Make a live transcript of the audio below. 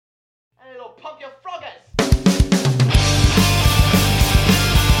pump your froggers!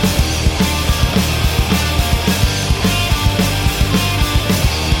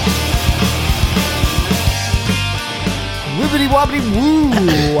 Wibbity wobbity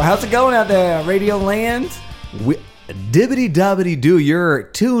woo! How's it going out there, Radio Land? Dibbity dobbity doo, you're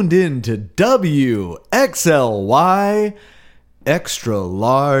tuned in to WXLY Extra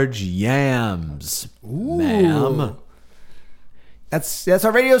Large Yams, ma'am. That's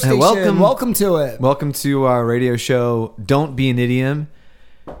our radio station. Welcome to it. Welcome to our radio show, Don't Be an Idiom.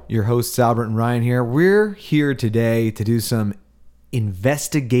 Your hosts, Albert and Ryan here. We're here today to do some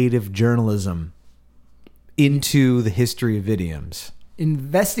investigative journalism into the history of idioms.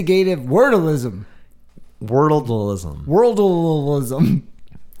 Investigative wordalism. Wordalism.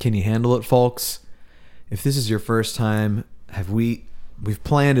 Can you handle it, folks? If this is your first time, we've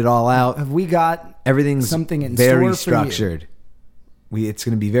planned it all out. Have we got everything's something in very store for structured? It's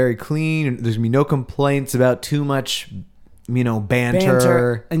going to be very clean. There's going to be no complaints about too much,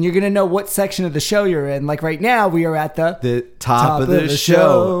 banter. And you're going to know what section of the show you're in. Like right now, we are at the top of the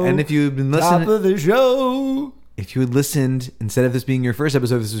show. And if you've been listening, top of the show. If you had listened, instead of this being your first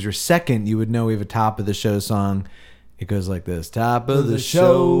episode, if this was your second, you would know we have a top of the show song. It goes like this: top of the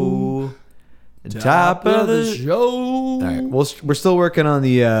show, top of the show. All right, we're still working on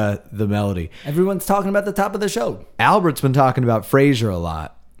the melody. Everyone's talking about the top of the show. Albert's been talking about Frasier a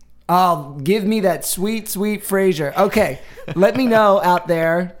lot. Oh, give me that sweet, sweet Frasier. Okay, let me know out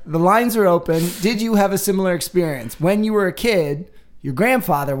there. The lines are open. Did you have a similar experience when you were a kid? Your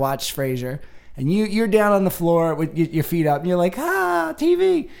grandfather watched Frasier. And you're down on the floor with your feet up, and you're like,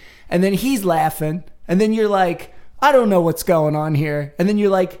 TV. And then he's laughing, and then you're like, I don't know what's going on here. And then you're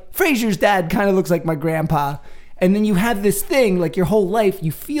like, Frasier's dad kind of looks like my grandpa. And then you have this thing, like your whole life,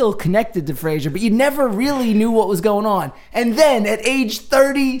 you feel connected to Frasier, but you never really knew what was going on. And then at age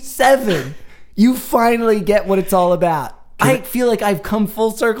 37, you finally get what it's all about. I feel like I've come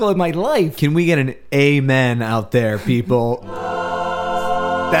full circle in my life. Can we get an amen out there, people?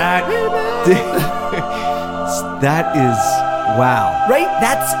 That is wow. Right?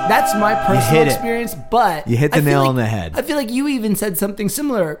 That's my personal experience, but you hit the nail on the head. I feel like you even said something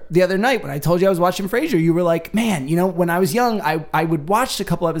similar the other night when I told you I was watching Frasier. You were like, man, when I was young, I would watch a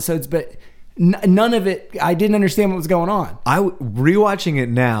couple episodes, but none of it, I didn't understand what was going on. Rewatching it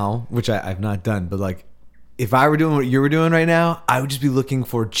now, which I've not done, but like, if I were doing what you were doing right now, I would just be looking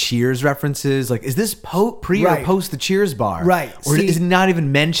for Cheers references. Like, is this pre or post the Cheers bar? Right. Or is it not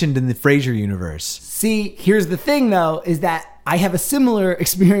even mentioned in the Frasier universe? See, here's the thing, though, is that I have a similar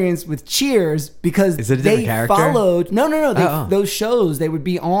experience with Cheers because is it a different character? Followed... No. Those shows, they would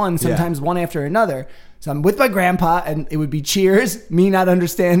be on sometimes one after another. So I'm with my grandpa, and it would be Cheers, me not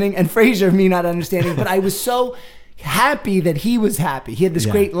understanding, and Frasier, me not understanding. But I was so happy that he was happy. He had this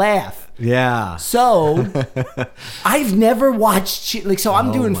great laugh. Yeah. So I've never watched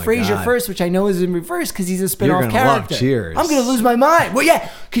I'm doing Frasier first, which I know is in reverse because he's a spin-off character. Love Cheers. I'm gonna lose my mind. Well, yeah.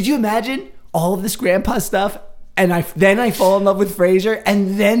 Could you imagine all of this grandpa stuff, and then I fall in love with Frasier,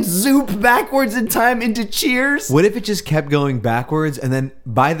 and then zoop backwards in time into Cheers? What if it just kept going backwards, and then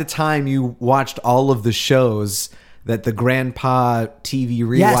by the time you watched all of the shows that the grandpa TV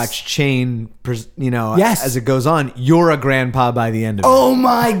rewatch chain, as it goes on, you're a grandpa by the end of it. Oh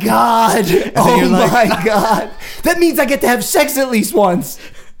my God. My God. That means I get to have sex at least once.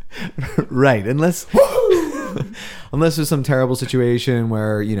 Right. Unless there's some terrible situation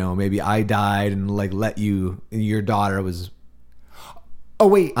where, maybe I died and let your daughter was... Oh,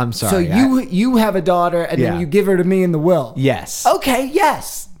 wait. I'm sorry. So you have a daughter and then you give her to me in the will. Yes. Okay.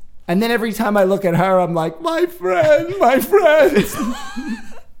 Yes. And then every time I look at her, I'm like, my friend.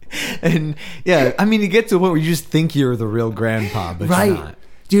 And you get to a point where you just think you're the real grandpa, but you're not.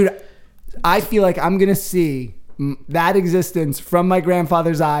 Dude, I feel like I'm going to see that existence from my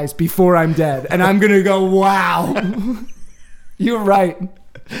grandfather's eyes before I'm dead. And I'm going to go, wow, you're right.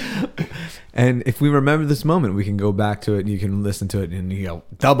 And if we remember this moment, we can go back to it and you can listen to it and you go,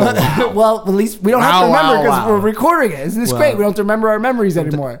 double wow. Well, at least we don't have to remember because we're recording it. Isn't this great? We don't have to remember our memories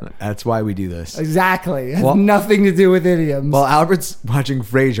anymore. That's why we do this. Exactly. It has nothing to do with idioms. Well, Albert's watching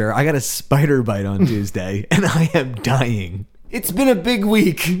Frasier. I got a spider bite on Tuesday and I am dying. It's been a big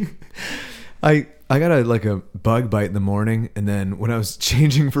week. I got a bug bite in the morning, and then when I was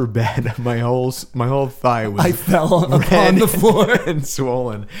changing for bed, my whole thigh was I fell on the floor and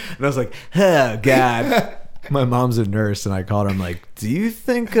swollen, and I was like, oh God. My mom's a nurse, and I called her. I'm like, do you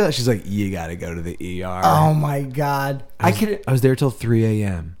think she's like, you gotta go to the ER. Oh my God. I was there till 3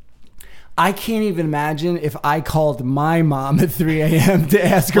 a.m. I can't even imagine if I called my mom at 3 a.m. to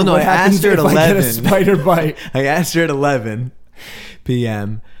ask her what happens if 11. I get a spider bite. I asked her at 11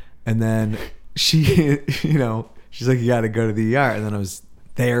 p.m. And then she, you know, she's like, you got to go to the ER. And then I was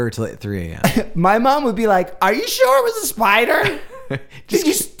there till like 3 a.m. My mom would be like, "Are you sure it was a spider? Did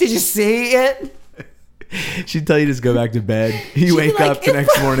you see it?" She'd tell you to just go back to bed. You She'd wake be like, up the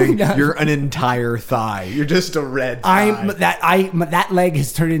next morning, No. you're an entire thigh. You're just a red thigh. That leg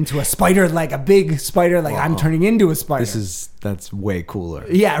has turned into a spider leg, a big spider leg. I'm turning into a spider. That's way cooler.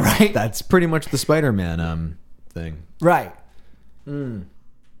 Yeah, right. That's pretty much the Spider-Man thing. Right.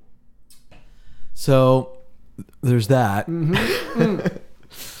 So there's that.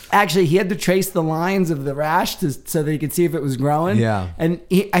 Actually, he had to trace the lines of the rash so that he could see if it was growing. Yeah. And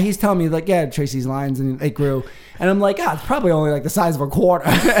he's telling me, like, yeah, trace these lines, and they grew. And I'm like, it's probably only like the size of a quarter.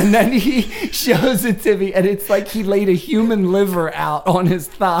 And then he shows it to me, and it's like he laid a human liver out on his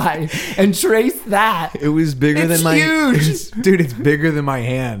thigh and traced that. It was bigger It's than my huge. Dude, it's bigger than my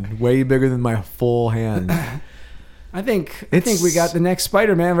hand. Way bigger than my full hand. I think we got the next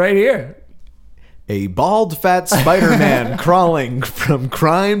Spider-Man right here. A bald, fat Spider-Man crawling from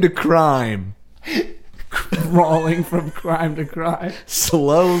crime to crime. Crawling from crime to crime.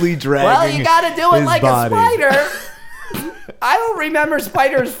 Slowly dragging Well, you got to do it his like body. a spider. I don't remember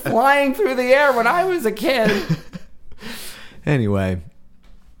spiders flying through the air when I was a kid. Anyway,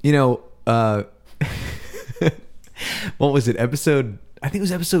 you know, what was it? I think it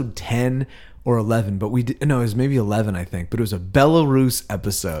was episode 10 or 11, but it was maybe 11, I think, but it was a Belarus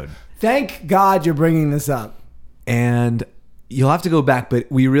episode. Thank God you're bringing this up. And you'll have to go back, but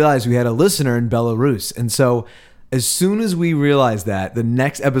we realized we had a listener in Belarus. And so as soon as we realized that, the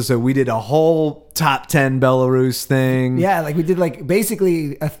next episode, we did a whole top 10 Belarus thing. Yeah, like we did like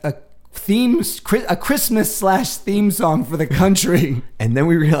basically a Christmas/theme song for the country. And then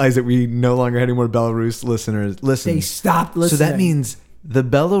we realized that we no longer had any more Belarus listeners. Listen, They stopped listening. So that means the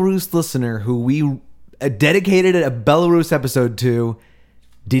Belarus listener who we dedicated a Belarus episode to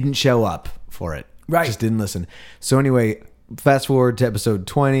didn't show up for it. Right. Just didn't listen. So anyway, fast forward to episode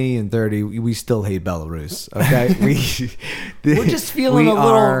 20 and 30, we still hate Belarus. Okay? we're just feeling a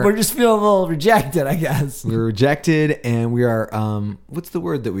little rejected, I guess. We're rejected, and we are what's the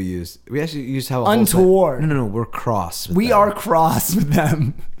word that we use? We actually use how untoward. No, we're cross with We them. are cross with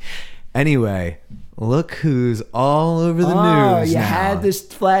them. Anyway, look who's all over the Oh, news you now. had to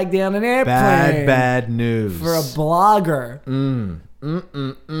flag down an airplane. Bad news. For a blogger.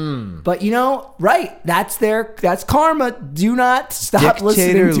 But you know, right, that's karma. Do not stop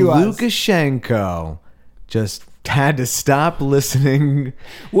Dictator listening to us. Lukashenko just had to stop listening.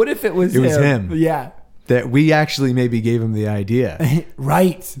 What if it was him? Yeah. That we actually maybe gave him the idea.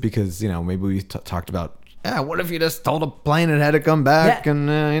 Right. Because, maybe we talked about, what if you just told a plane it had to come back and,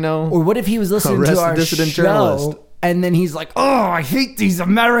 Or what if he was listening arrest to a our dissident show journalist. and then he's like, oh, I hate these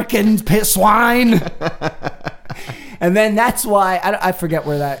American swine. And then that's why, I forget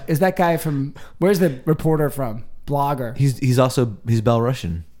where that, is that guy from, where's the reporter from? Blogger. He's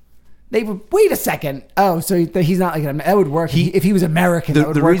Belarusian. Wait a second. Oh, so he's not like that would work if he was American. That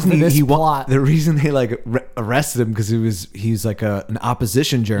would work for this plot. The reason they arrested him because he's like an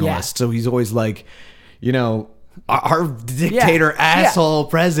opposition journalist. Yeah. So he's always like, our dictator asshole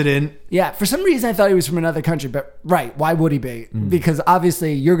president. Yeah, for some reason I thought he was from another country, but right, why would he be? Because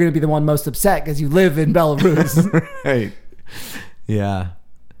obviously you're going to be the one most upset because you live in Belarus. Right. Yeah.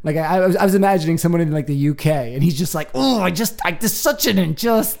 Like I was imagining someone in like the UK, and he's just like, oh, this is such an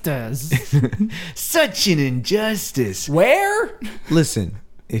injustice. Such an injustice. Where? Listen,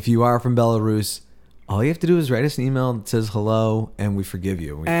 if you are from Belarus, all you have to do is write us an email that says hello, and we forgive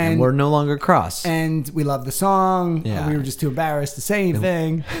you. And we're no longer cross. And we love the song. Yeah. And we were just too embarrassed to say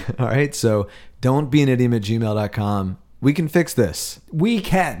anything. All right, so don't be an idiom at gmail.com. We can fix this. We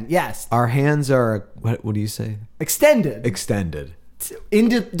can, yes. Our hands are, what do you say? Extended. In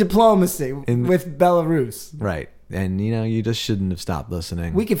diplomacy with Belarus. Right. And, you just shouldn't have stopped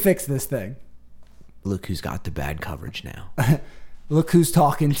listening. We can fix this thing. Look who's got the bad coverage now. Look who's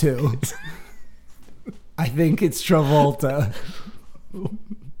talking to. I think it's Travolta.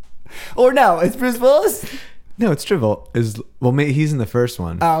 Or no, it's Bruce Willis? No, it's Travolta. He's in the first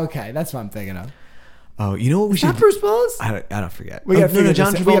one. Oh, okay. That's what I'm thinking of. Oh, you know what we should... Not Bruce Willis? I don't forget. We gotta figure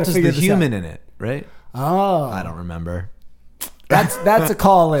John this- we gotta Travolta's figure the this human out. in it, right? Oh. I don't remember. That's a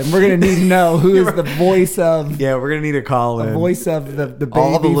call in. We're gonna need to know who is the voice of Yeah, we're gonna need a call in. voice of the baby.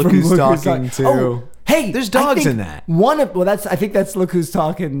 All the Look from Who's Look Who's Talking Talking. to. Oh, hey, There's I dogs think in that. I think that's Look Who's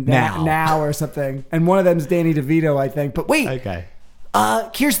Talking now or something. And one of them's Danny DeVito, I think. But wait, Okay.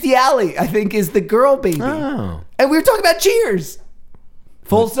 Kirstie Alley, I think, is the girl baby. Oh. And we were talking about Cheers.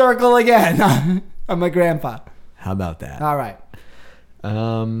 Full circle again. I'm my grandpa. How about that? All right.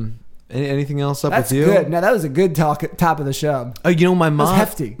 Anything else up That's with you? good. Now that was a good top of the show. Oh, you know, my mom.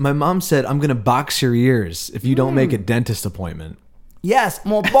 hefty. My mom said, "I'm gonna box your ears if you don't make a dentist appointment." Yes,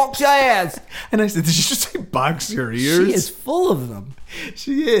 more box your ass. And I said, "Did you just say box your ears?" She is full of them.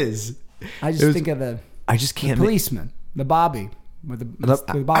 She is. I just think of the I just can't. policeman, the Bobby, with the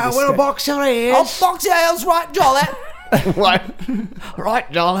Bobby I want to stick. box your I'll ears. box your ass, right, Jolly?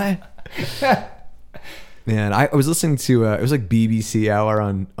 Right, Jolly. Man, I was listening to it was like BBC Hour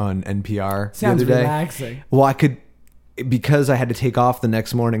on NPR Sounds the other day. relaxing. Well, I could, because I had to take off the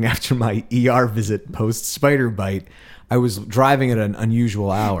next morning after my ER visit post spider bite. I was driving at an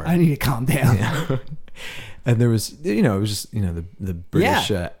unusual hour. I need to calm down. Yeah. And there was, it was just, the British,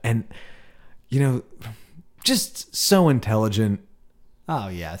 and, just so intelligent. Oh,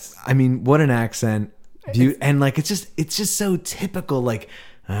 yes. I mean, what an accent. And like, it's just so typical. Like,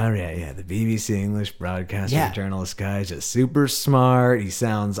 all right, yeah, the BBC English broadcaster journalist guy is just super smart.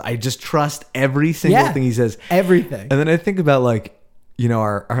 I just trust every single thing he says. Everything. And then I think about like,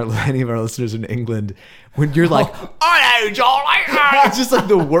 our any of our listeners in England, when you're like, "Oh no, Jolly," it's just like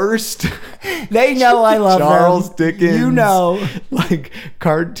the worst. They know I love Charles them. Dickens, like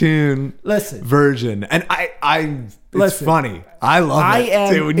cartoon version, and it's funny. I love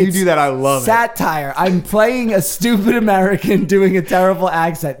it too. When you do that, I love satire. I'm playing a stupid American doing a terrible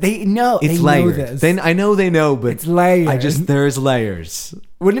accent. They know. It's they layered. know this. I know they know, but it's layered. There's layers.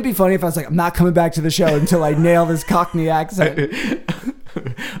 Wouldn't it be funny if I was like, I'm not coming back to the show until I nail this Cockney accent?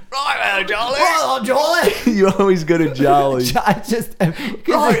 Right, Jolly. Oh, Jolly. You always go to Jolly.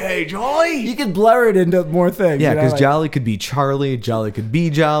 Hey, Jolly. You could blur it into more things. Yeah, because Jolly could be Charlie. Jolly could be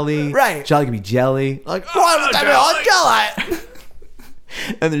Jolly. Right. Jolly could be Jelly. Like, Jolly.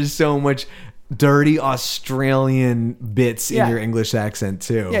 And there's so much dirty Australian bits in your English accent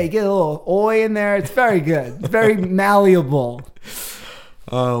too. Yeah, you get a little oi in there. It's very good. It's very malleable.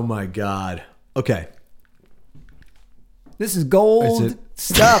 Oh my God. Okay. This is gold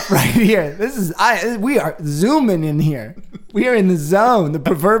stuff right here. We are zooming in here. We are in the zone, the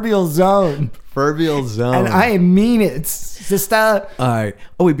proverbial zone. Proverbial zone. And I mean it, sister. All right.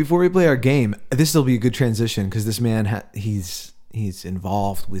 Oh wait, before we play our game, this will be a good transition because this man he's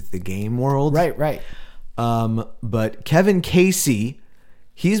involved with the game world. Right. But Kevin Casey,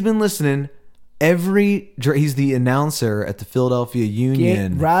 he's been listening. He's the announcer at the Philadelphia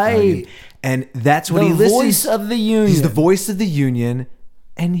Union. Right. And that's what he listens. The voice of the union. He's the voice of the union.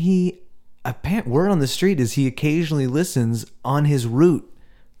 And word on the street is he occasionally listens on his route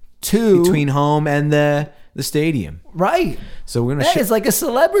between home and the stadium. Right. So we're going to is like a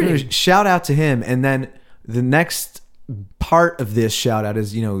celebrity. Shout out to him. And then the next part of this shout out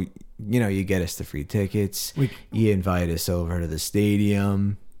is, you get us the free tickets. You invite us over to the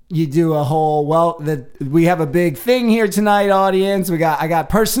stadium. You do a whole, we have a big thing here tonight, audience. I got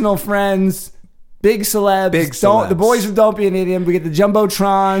personal friends, big celebs. The boys from Don't Be an Idiot. We get the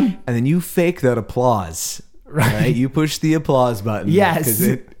Jumbotron. And then you fake that applause. Right? You push the applause button. Yes.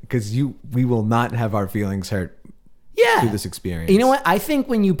 Because we will not have our feelings hurt through this experience. You know what? I think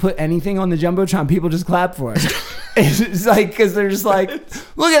when you put anything on the Jumbotron, people just clap for it. It's like, because they're just like,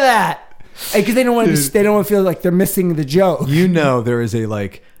 look at that. Because they don't want to feel like they're missing the joke. There is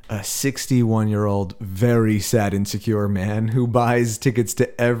a 61-year-old, very sad, insecure man who buys tickets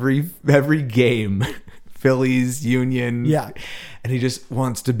to every game, Phillies, Union. Yeah. And he just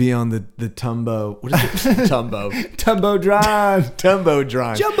wants to be on the Tumbo. What is it? Jumbotron.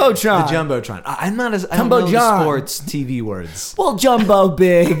 Jumbotron. The Jumbotron. I'm not as... I don't know the sports TV words. Well, Jumbo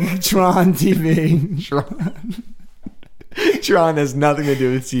Big, Tron TV. Tron has nothing to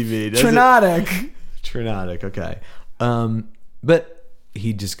do with TV, does Tronotic. Tronotic, okay. But...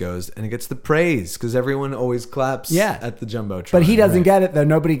 he just goes and it gets the praise because everyone always claps at the Jumbotron. But he doesn't get it though.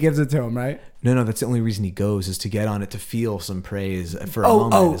 Nobody gives it to him, right? No, that's the only reason he goes is to get on it, to feel some praise for a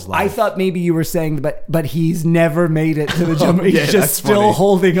moment in his life. I thought maybe you were saying, but he's never made it to the Jumbo. He's just still funny.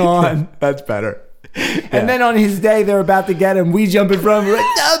 Holding on. That's better. And then on his day, they're about to get him. We jump in front of him. Like,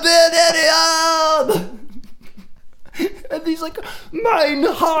 and he's like, "Mein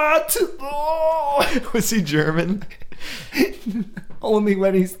Heart." Oh. Was he German? Only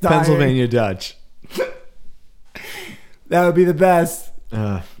when he's tired. Pennsylvania Dutch. That would be the best.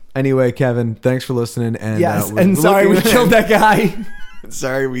 Anyway, Kevin, thanks for listening. And yes, and sorry we killed that guy.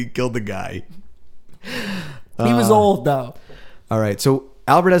 Sorry we killed the guy. He was old though. All right, so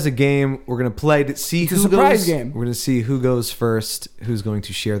Albert has a game. We're gonna play to see who goes. It's a surprise game. We're gonna see who goes first. Who's going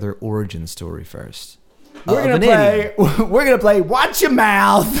to share their origin story first? We're gonna play. We're gonna play. Watch your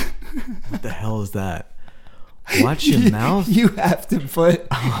mouth. What the hell is that? Watch your mouth. You have to put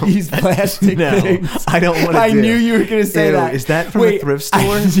these plastic No, things. I don't want to. I knew you were going to say Ew, that. Is that from a thrift store?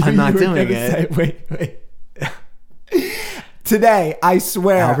 I'm not doing it. Wait. Today, I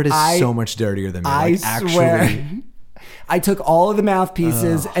swear, Albert is so much dirtier than me. I Like, swear. actually. I took all of the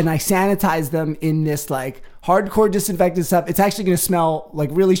mouthpieces and I sanitized them in this like hardcore disinfectant stuff. It's actually going to smell like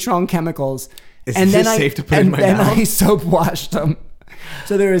really strong chemicals. Is this safe to put in my mouth? And then I soap washed them.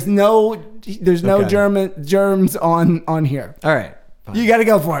 So there's no Okay. germs on here. All right. Fine. You got to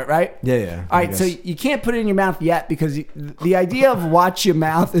go for it, right? Yeah. All right, so you can't put it in your mouth yet because the idea of watch your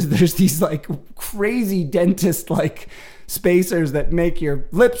mouth is there's these like crazy dentist like spacers that make your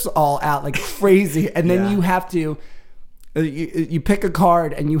lips all out like crazy, and then Yeah. you have to. You pick a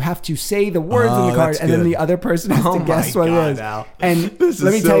card and you have to say the words in the card, that's and then good. the other person has Oh to guess my what God, it is. Al. And This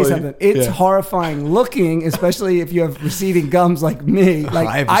let is me tell you silly. something. It's Yeah. horrifying looking, especially if you have receding gums like me. Like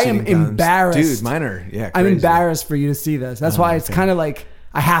have I am receding gums. embarrassed. Dude, mine are, yeah, I'm crazy. embarrassed for you to see this. That's why it's okay. kind of like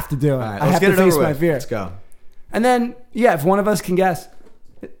I have to do it. All right, I let's have get to it face over my with. fear. Let's go. And then, yeah, if one of us can guess,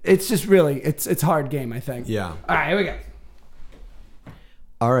 it's just really, it's a hard game, I think. Yeah. All right, here we go.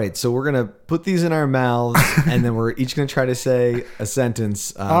 All right, so we're gonna put these in our mouths, and then we're each gonna try to say a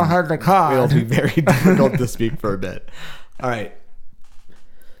sentence. I'll have the card. It'll be very difficult to speak for a bit. All right.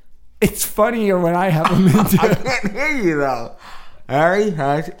 It's funnier when I have them into I can't hear you though. Harry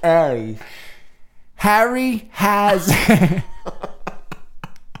has Harry. Harry has.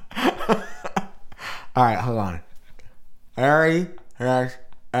 All right, hold on. Harry has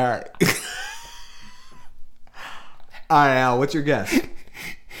Harry. All right, Al, what's your guess?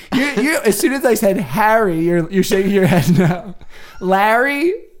 you, as soon as I said Harry, you're shaking your head no.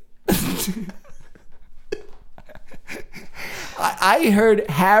 Larry? I heard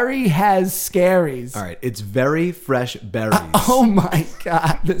Harry has scaries. All right, it's very fresh berries. Oh my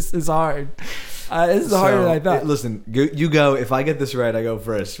God, this is hard. This is harder than I thought. Listen, you go. If I get this right, I go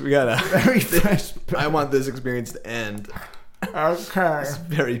first. We gotta. Very fresh. I want this experience to end. Okay. It's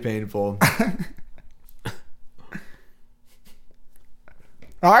very painful.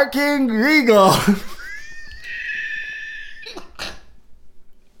 Arking Eagle.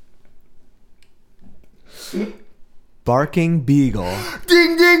 Barking beagle.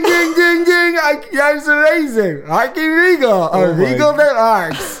 Ding, ding, ding, ding, ding. That's amazing. Arking Eagle. Oh A my eagle that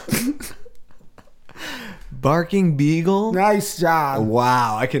arcs. Barking beagle. Nice job.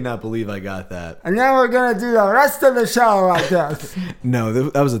 Wow, I cannot believe I got that. And then we're going to do the rest of the show like this. No,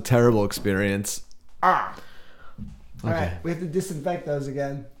 that was a terrible experience. Ah. All Okay. right, we have to disinfect those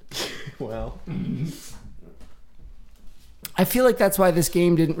again. Well, I feel like that's why this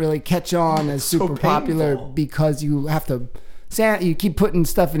game didn't really catch on as So super popular painful. because you have to you keep putting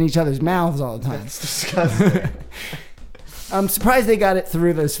stuff in each other's mouths all the time. it's disgusting. I'm surprised they got it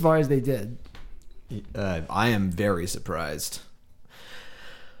through as far as they did. I am very surprised.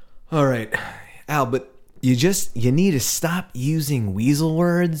 All right, Al, but you need to stop using weasel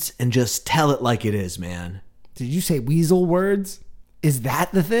words and just tell it like it is, man. Did you say weasel words? Is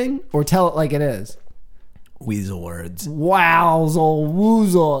that the thing? Or tell it like it is? Weasel words. Wowzel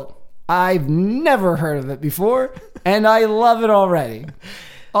woozle. I've never heard of it before, and I love it already.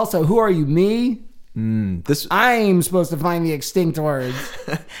 Also, who are you, me? This. I'm supposed to find the extinct words.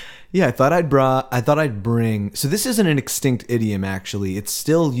 Yeah, I thought I'd bring. So this isn't an extinct idiom, actually. It's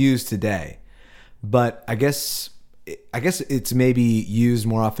still used today, but I guess it's maybe used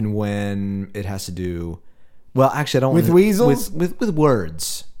more often when it has to do. Well, actually, I don't With wanna- weasels? with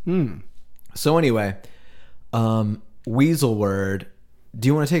words. So anyway, weasel word. Do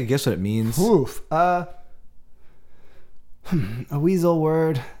you want to take a guess what it means? Oof. A weasel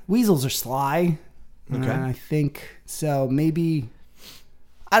word. Weasels are sly. Okay. I think so. Maybe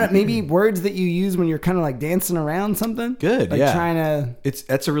maybe words that you use when you're kind of like dancing around something. Good, Like yeah. trying to.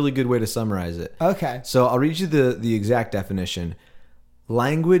 That's a really good way to summarize it. Okay. So I'll read you the exact definition.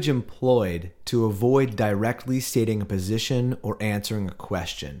 Language employed to avoid directly stating a position or answering a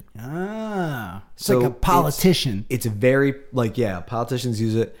question. Ah. It's So like a politician. It's very, politicians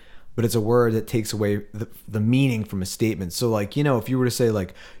use it, but it's a word that takes away the meaning from a statement. So, like, if you were to say,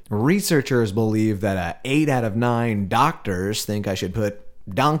 like, researchers believe that 8 out of 9 doctors think I should put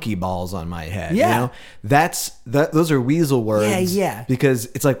donkey balls on my head. Yeah. Those are weasel words. Yeah. Because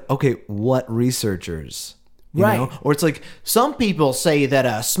it's like, okay, what researchers? You Right. know? Or it's like, some people say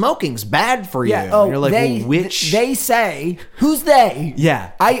that smoking's bad for you. Yeah. And Oh, you're like, they, well, which? they say. Who's they?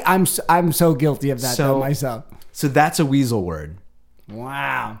 Yeah. I'm so guilty of that though myself. So that's a weasel word.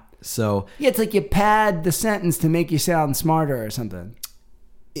 Wow. So Yeah, it's like you pad the sentence to make you sound smarter or something.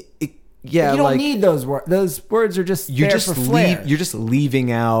 yeah, You don't like need those words. Those words are just there for flair. you're just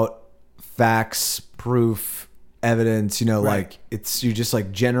leaving out facts, proof, evidence, you know, Right. like it's, you just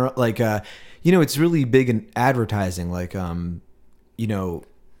like general, like, you know, it's really big in advertising, like, you know,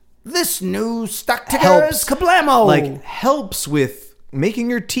 This new stuck together is kablamo. like helps with making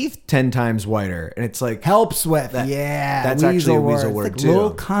your teeth 10 times whiter. And it's like, helps with. That- yeah. that's actually a weasel words. word, like too.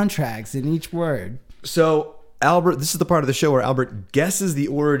 Little contracts in each word. so Albert, this is the part of the show where Albert guesses the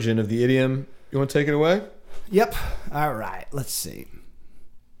origin of the idiom. You want to take it away? Yep. All right. Let's see.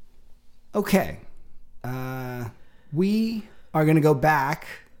 Okay. We are going to go back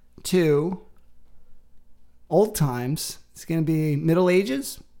to old times. It's going to be Middle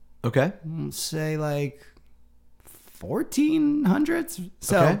Ages. Okay. Let's say like 1400s.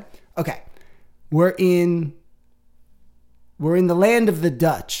 So, okay. We're in the land of the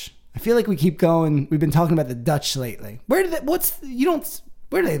Dutch. I feel like we keep going. We've been talking about the Dutch lately. Where do they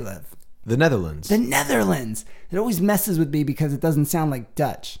live? The Netherlands. The Netherlands. It always messes with me because it doesn't sound like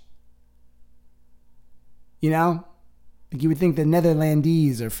Dutch. You know? Like you would think the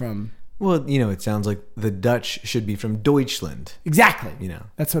Netherlandese are from... Well, you know, it sounds like the Dutch should be from Deutschland. Exactly. You know.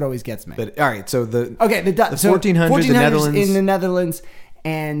 That's what always gets me. But all right, so the 1400s, the Netherlands. in the Netherlands,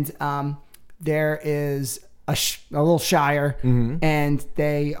 and there is a little shire, and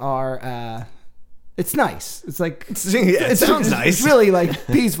they are... it's nice. It's like it sounds nice. It's really like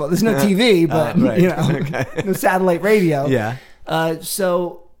peaceful. There's no TV, but right. you know, no satellite radio. Yeah.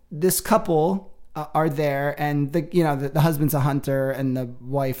 So this couple are there, and the husband's a hunter, and the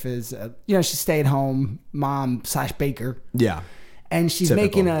wife is she's stay at home mom / baker. Yeah. And she's Typical.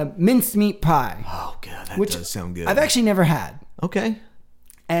 making a mincemeat pie. Oh god, that Which does sound good. I've actually never had. Okay.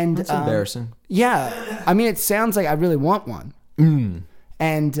 And That's embarrassing. Yeah, I mean, it sounds like I really want one,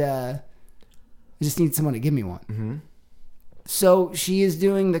 and I just need someone to give me one. Mm-hmm. So she is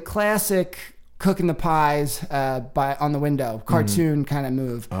doing the classic cooking the pies on the window, cartoon kind of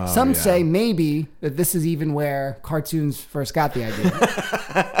move. Some say maybe that this is even where cartoons first got the idea.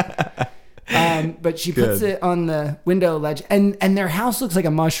 But she puts it on the window ledge, and their house looks like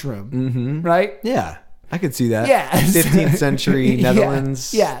a mushroom, right? Yeah. I could see that. Yeah. 15th century Yeah.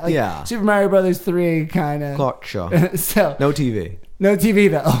 Netherlands. Yeah, like Super Mario Brothers 3 kind of. Gotcha. So No TV. no TV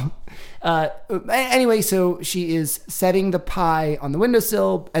though. Anyway, so she is setting the pie on the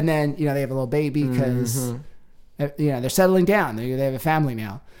windowsill, and then they have a little baby because they're settling down. They have a family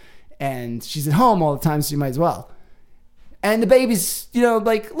now, and she's at home all the time, so she might as well. And the baby's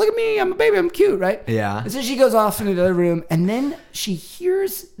like, look at me, I'm a baby, I'm cute, right? Yeah. And so she goes off into the other room, and then she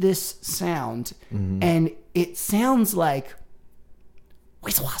hears this sound, and it sounds like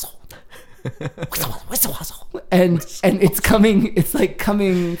whistle wazzle. Whistle wazzle. And it's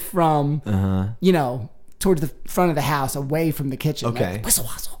coming from towards the front of the house, away from the kitchen. Okay. Like, whistle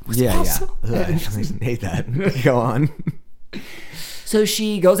wazzle. Yeah. I hate that. Go on. So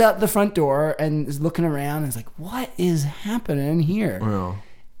she goes out the front door and is looking around and is like, what is happening here? Well.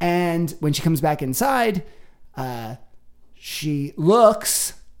 And when she comes back inside, she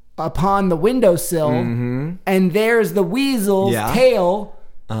looks upon the windowsill, and there's the weasel's tail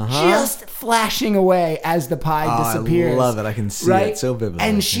just flashing away as the pie disappears. I love it. I can see it so vividly.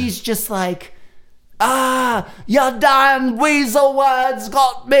 And she's just like, your darn weasel words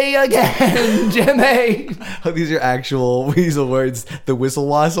got me again, Jimmy. Oh, these are actual weasel words. The whistle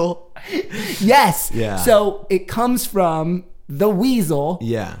wazzle? Yes. Yeah. So it comes from the weasel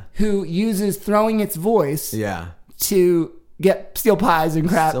who uses throwing its voice to get steal pies and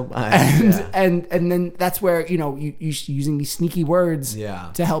crap. And then that's where you're using these sneaky words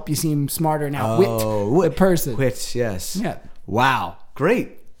to help you seem smarter and outwit the person. Wit, yes. Yeah. Wow.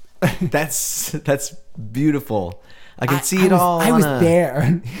 Great. That's beautiful. I can see it all. I was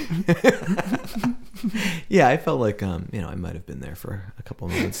there. Yeah, I felt like I might have been there for a couple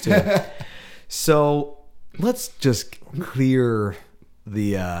of moments too. So let's just clear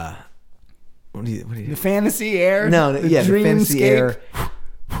the what do you The fantasy air. No, the fantasy dreamscape. air.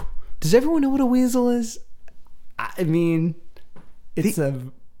 Does everyone know what a weasel is? I mean, it's a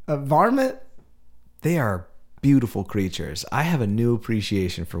varmint. They are beautiful creatures. I have a new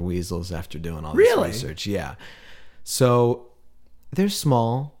appreciation for weasels after doing all this research. Yeah. So they're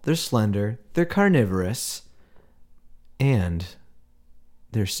small, they're slender, they're carnivorous, and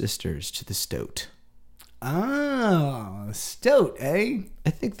they're sisters to the stoat. Oh, stoat, eh? I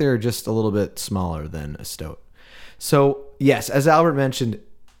think they're just a little bit smaller than a stoat. So, yes, as Albert mentioned,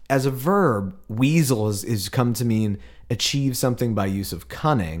 as a verb, weasel is come to mean achieve something by use of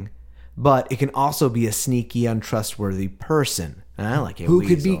cunning, but it can also be a sneaky, untrustworthy person. And I like it. Who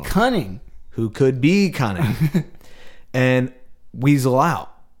could be cunning? Who could be cunning. And weasel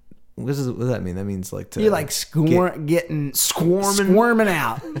out. What does that mean? That means like to... You're like squirming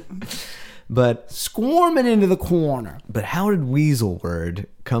out. But Swarming into the corner. But how did weasel word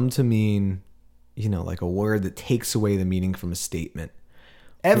come to mean, like a word that takes away the meaning from a statement?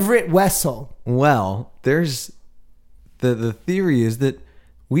 Everett Wessel. Well, there's the theory is that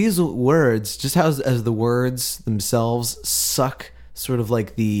weasel words, just as the words themselves suck sort of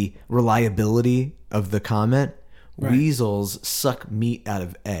like the reliability of the comment, Right. Weasels suck meat out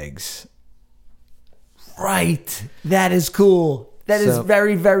of eggs. Right. That is cool. That is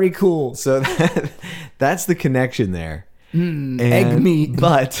very, very cool. So that's the connection there. Egg meat.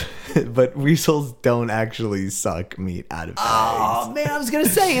 But weasels don't actually suck meat out of eggs. Oh man, I was gonna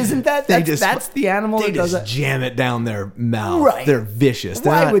say, isn't that's the animal They that does just it? jam it down their mouth. Right. They're vicious.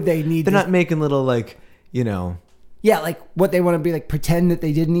 Why would they need They're this? not making little Yeah, like what they want to be like, pretend that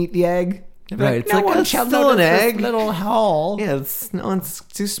they didn't eat the egg. They'd be Right, like, it's no like, one it's shall still an notice this egg. little hole. Yeah, it's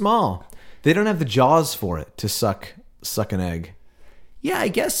too small. They don't have the jaws for it to suck an egg. Yeah, I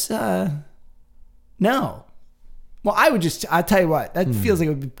guess no. Well, I'll tell you what, that feels like it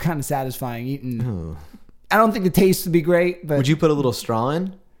would be kind of satisfying eating. I don't think the taste would be great, but Would you put a little straw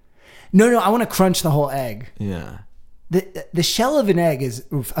in? no, I want to crunch the whole egg. Yeah. The shell of an egg is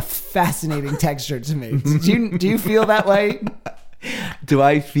a fascinating texture to me. Do you feel that way? Do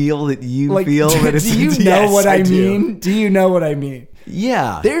I feel that you Like, feel that it's do you know Yes, what I do. mean? Do you know what I mean?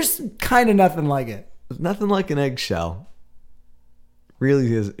 Yeah. There's kind of nothing like it. Nothing like an eggshell.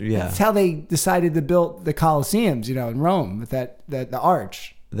 Really is. Yeah. That's how they decided to build the Colosseums, in Rome with the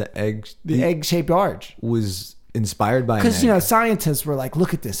arch, The egg the egg-shaped arch. was inspired by an Because egg. scientists were like,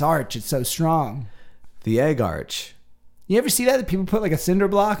 "Look at this arch; it's so strong." The egg arch. You ever see that? That people put like a cinder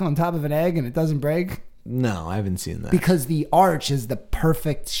block on top of an egg and it doesn't break No, I haven't seen that. because the arch is the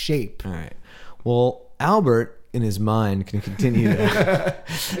perfect shape. All right. Well, Albert, in his mind, can continue to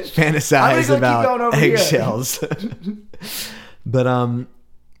fantasize keep going about over here. eggshells. But I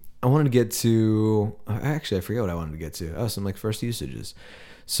wanted to get to. Actually, I forget what I wanted to get to. Oh, some like first usages.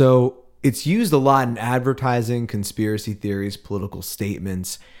 So it's used a lot in advertising, conspiracy theories, political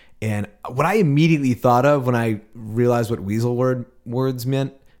statements, and what I immediately thought of when I realized what weasel words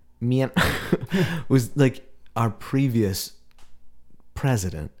meant was like our previous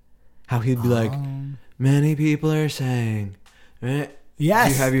president. How he'd be like, many people are saying, right?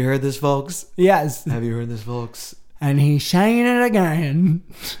 Yes. Have you heard this, folks? Yes, Have you heard this, folks? and he's saying it again.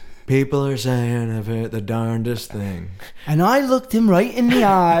 People are saying I've heard the darndest thing. And I looked him right in the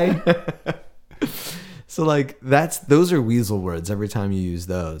eye. So like those are weasel words every time you use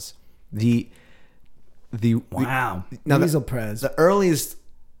those. Wow. Now Weasel Prez. The earliest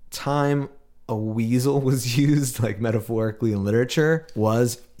time a weasel was used, like metaphorically in literature,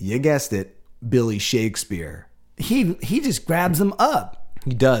 was, you guessed it, Billy Shakespeare. He just grabs them up.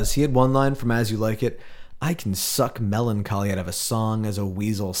 He does. He had one line from As You Like It: I can suck melancholy out of a song as a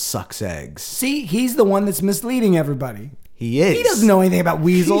weasel sucks eggs. See, he's the one that's misleading everybody. He is. He doesn't know anything about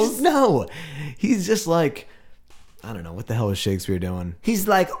weasels. He's just like, I don't know, what the hell is Shakespeare doing? He's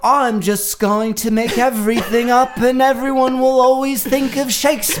like, I'm just going to make everything up and everyone will always think of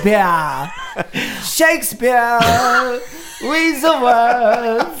Shakespeare. Shakespeare, weasel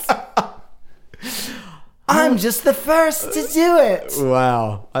words. I'm just the first to do it.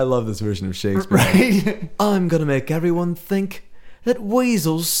 Wow. I love this version of Shakespeare. Right? I'm gonna make everyone think that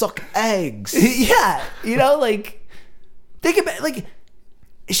weasels suck eggs. Yeah. Think about,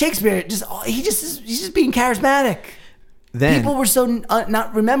 Shakespeare, he's just being charismatic. Then, People were so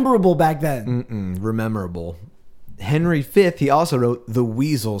not rememberable back then. rememberable. Henry V, he also wrote, the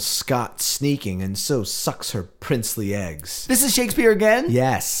weasel Scot sneaking and so sucks her princely eggs. This is Shakespeare again?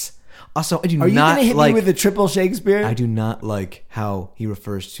 Yes. Also, I do Are you not going to hit like... me with the triple Shakespeare? I do not like how he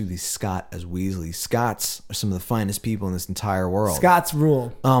refers to the Scot as Weasley. Scots are some of the finest people in this entire world. Scots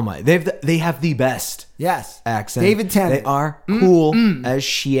rule. Oh my, they have the best Yes. accent. David Tennant. They are cool as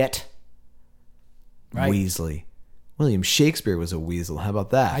shit. Right. Weasley. William Shakespeare was a weasel. How about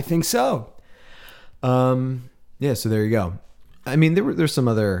that? I think so. Yeah, so there you go. I mean, there's some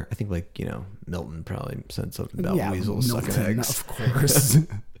other, I think Milton probably said something about weasels sucking Milton, eggs. of course.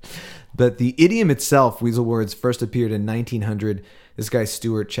 But the idiom itself, weasel words, first appeared in 1900. This guy,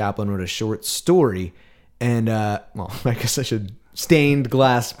 Stuart Chaplin, wrote a short story. And, I guess I should... Stained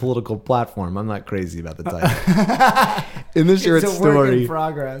glass political platform. I'm not crazy about the title. In the short It's a work story, in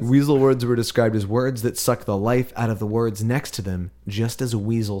progress. weasel words were described as words that suck the life out of the words next to them, just as a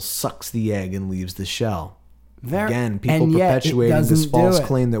weasel sucks the egg and leaves the shell. Again, people and yet it perpetuating this doesn't do false it.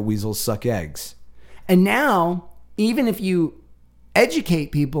 claim that weasels suck eggs. And now, even if you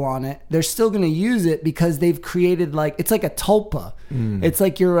educate people on it, they're still going to use it because they've created it's like a tulpa. It's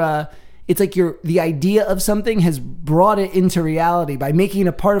like it's like the idea of something has brought it into reality by making it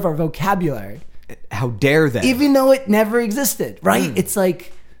a part of our vocabulary. How dare they? Even though it never existed, right? It's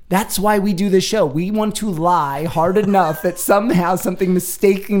like, that's why we do this show. We want to lie hard enough that somehow something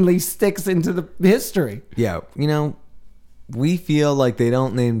mistakenly sticks into the history. Yeah, we feel like they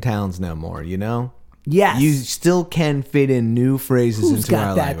don't name towns no more, Yes. You still can fit in new phrases Who's into our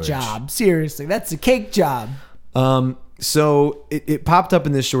got that language. job? Seriously, that's a cake job. So it popped up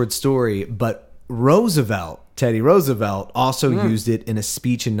in this short story, but Teddy Roosevelt, also used it in a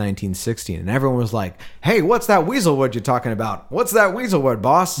speech in 1916, and everyone was like, "Hey, what's that weasel word you're talking about? What's that weasel word,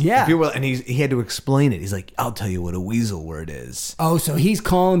 boss?" Yeah. And he had to explain it. He's like, "I'll tell you what a weasel word is." Oh, so he's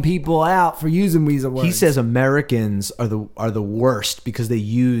calling people out for using weasel words. He says Americans are the worst because they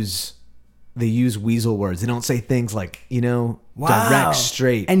use weasel words. They don't say things like, Wow. direct,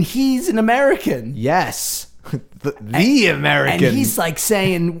 straight. And he's an American. Yes. The American. And he's like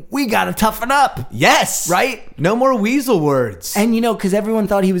saying, we got to toughen up. Yes. Right? No more weasel words. And because everyone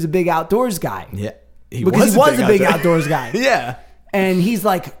thought he was a big outdoors guy. Yeah. Because he was a big outdoors guy. Yeah. And he's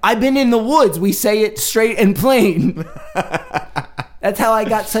like, I've been in the woods. We say it straight and plain. That's how I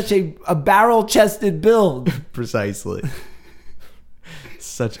got such a barrel-chested build. Precisely.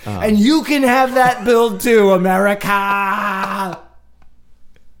 And you can have that build too, America.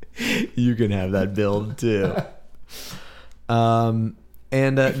 You can have that build too. And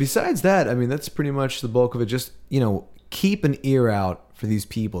besides that, I mean, that's pretty much the bulk of it. Just, keep an ear out for these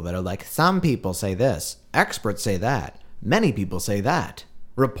people that are like, some people say this, experts say that, many people say that.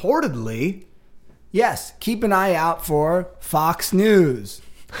 Reportedly. Yes, keep an eye out for Fox News.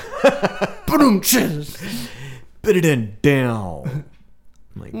 Put it in down.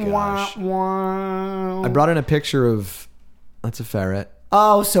 Oh my gosh. I brought in a picture of, that's a ferret.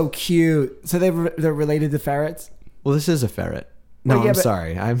 Oh, so cute. So they're related to ferrets? Well, this is a ferret. No, Well, yeah, I'm but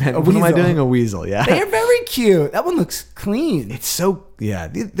sorry. I meant, a what am I weasel. doing? A weasel, yeah. They're very cute. That one looks clean. It's so, yeah,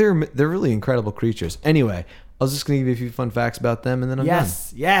 they're really incredible creatures. Anyway, I was just going to give you a few fun facts about them, and then I'm done.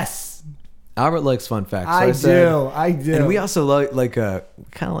 Yes. Albert likes fun facts. So I do. And we also like kind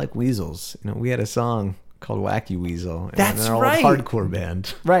of like weasels. We had a song called Wacky Weasel. And That's they're all right. a hardcore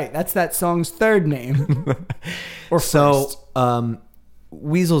band. Right, that's that song's third name. Or So, first.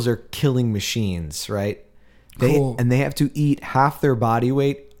 weasels are killing machines, right? Cool. And they have to eat half their body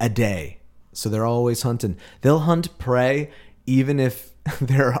weight a day. So they're always hunting. They'll hunt prey even if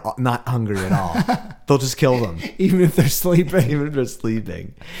they're not hungry at all. They'll just kill them. Even if they're sleeping. Even if they're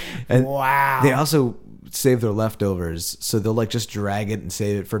sleeping. And Wow. they also save their leftovers. So they'll just drag it and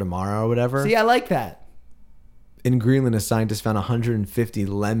save it for tomorrow or whatever. See, I like that. In Greenland, a scientist found 150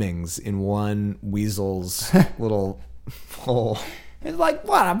 lemmings in one weasel's little hole. It's like,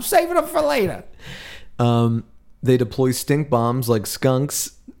 what? I'm saving them for later. They deploy stink bombs like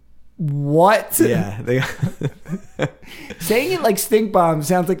skunks. What? Yeah. Saying it like stink bomb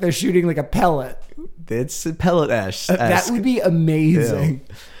sounds like they're shooting like a pellet. It's a pellet ash. That would be amazing.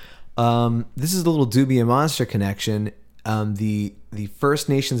 This is the little Dubia monster connection. The First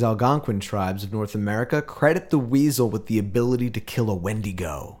Nations Algonquin tribes of North America credit the weasel with the ability to kill a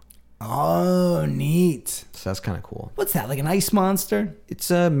Wendigo. Oh, neat. So that's kind of cool. What's that? Like an ice monster?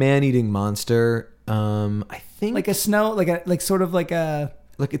 It's a man-eating monster. I think Like a snow, like sort of like a.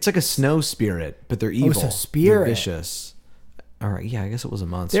 it's like a snow spirit, but they're evil. it's a spirit. They're vicious. All right, yeah, I guess it was a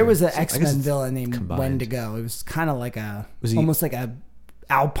monster. There was an So I guess X-Men it's villain named combined. Wendigo. It was kind of like Was he- almost like a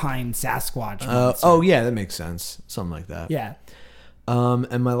alpine Sasquatch monster. Oh yeah, that makes sense. Something like that. Yeah.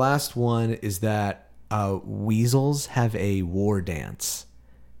 And my last one is that weasels have a war dance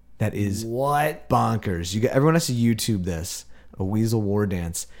that is What? bonkers. Everyone has to YouTube this. A weasel war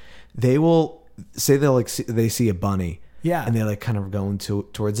dance. They will say they see a bunny. Yeah. And they kind of go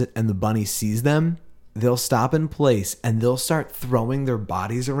towards it, and the bunny sees them. They'll stop in place and they'll start throwing their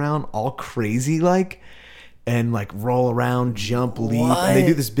bodies around all crazy and roll around, jump, leap. And they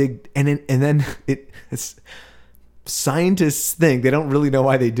do this big and then it's scientists think, they don't really know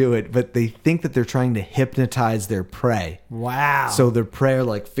why they do it, but they think that they're trying to hypnotize their prey. Wow. So their prey are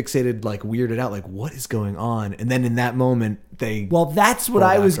fixated, weirded out, what is going on? And then in that moment they Well, that's what Roll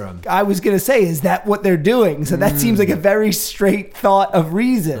I was after 'em. I was going to say. Is that what they're doing? So that seems like a very straight thought of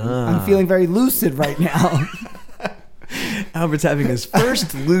reason. I'm feeling very lucid right now. Albert's having his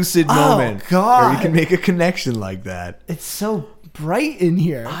first lucid Oh, moment God. where he can make a connection like that. It's so bright in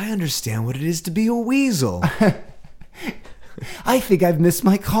here. I understand what it is to be a weasel. I think I've missed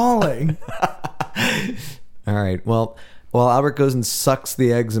my calling. All right. Well, while Albert goes and sucks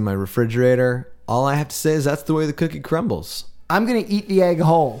the eggs in my refrigerator, all I have to say is that's the way the cookie crumbles. I'm going to eat the egg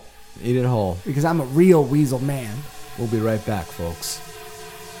whole Eat it whole. because I'm a real weasel man. We'll be right back, folks.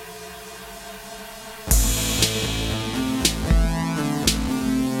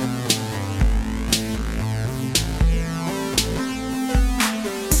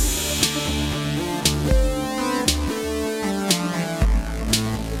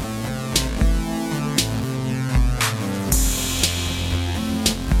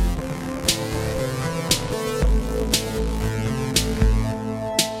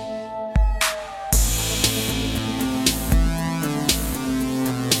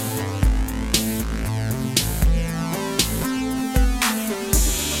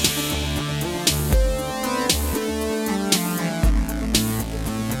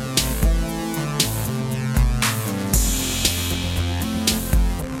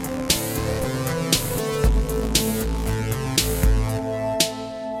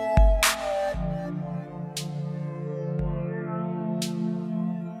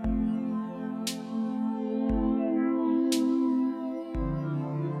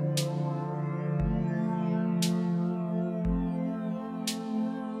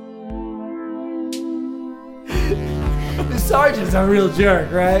 Sargent's a real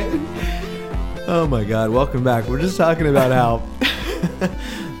jerk, right? Oh my God! Welcome back. We're just talking about how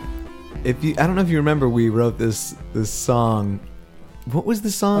I don't know if you remember, we wrote this song. What was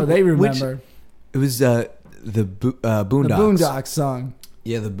the song? Oh, they remember. It was the Boondocks. The Boondocks song.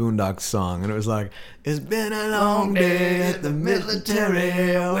 Yeah, the Boondocks song, and it was like, "It's been a long day at the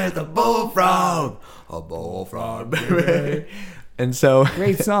military with a bullfrog, baby." And so,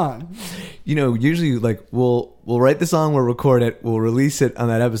 great song. Usually like we'll write the song, we'll record it, we'll release it on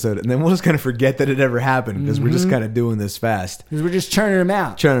that episode, and then we'll just kind of forget that it ever happened because we're just kind of doing this fast. Because we're just churning them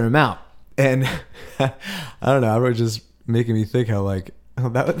out. And I don't know, it was just making me think how like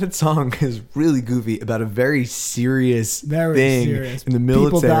that song is really goofy about a very serious thing in the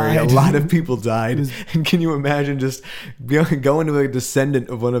military. A lot of people died. And can you imagine just going to a descendant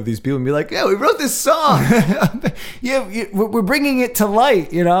of one of these people and be like, "Yeah, we wrote this song." Yeah, we're bringing it to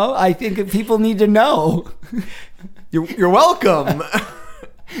light. I think people need to know. You're welcome.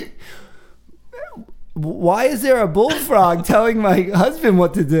 Why is there a bullfrog telling my husband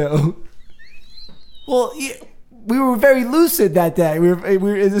what to do? Well, we were very lucid that day. We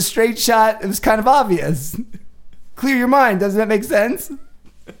were in a straight shot. It was kind of obvious. Clear your mind. Doesn't that make sense?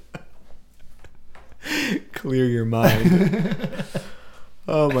 Clear your mind.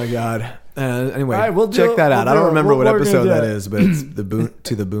 Oh my God. Anyway, right, we'll check that out. I don't remember what episode that it. is, but it's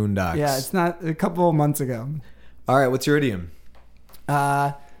to the Boondocks. Yeah, it's not a couple of months ago. All right, what's your idiom?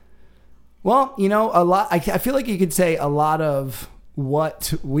 Well, a lot. I feel like you could say a lot of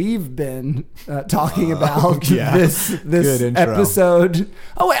what we've been talking about this episode.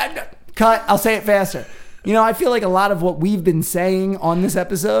 Oh wait, cut. I'll say it faster. I feel like a lot of what we've been saying on this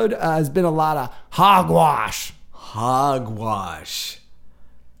episode has been a lot of hogwash. Hogwash.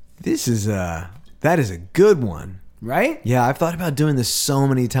 That is a good one, right? Yeah, I've thought about doing this so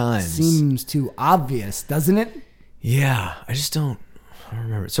many times. Seems too obvious, doesn't it? Yeah, I don't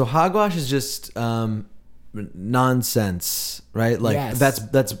remember. So hogwash is just nonsense, right? Like yes.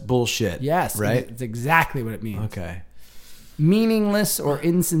 that's bullshit. Yes, right. It's exactly what it means. Okay. Meaningless or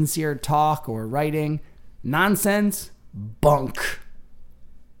insincere talk or writing, nonsense, bunk.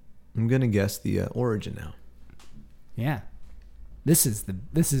 I'm gonna guess the origin now. Yeah, this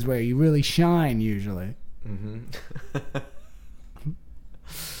is where you really shine usually. Mm-hmm.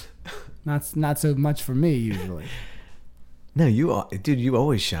 Not so much for me usually. No, you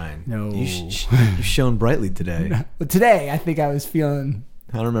always shine. No, you've shone brightly today. No. But today, I think I was feeling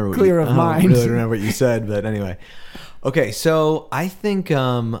I don't remember clear of mind. I don't really remember what you said, but anyway. Okay, so I think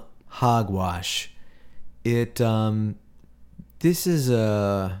hogwash. This is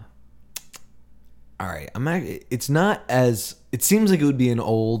all right. It's not as. It seems like it would be an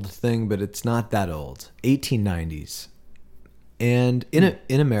old thing, but it's not that old. 1890s, and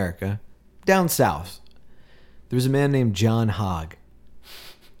in America, down south. There was a man named John Hogg.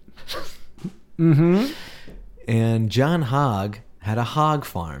 Mm-hmm. And John Hogg had a hog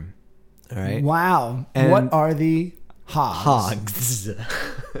farm. All right. Wow. And what are the hogs?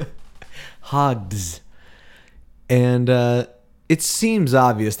 Hogs. And it seems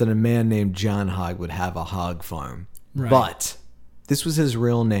obvious that a man named John Hogg would have a hog farm. Right. But this was his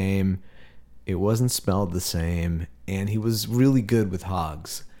real name. It wasn't spelled the same. And he was really good with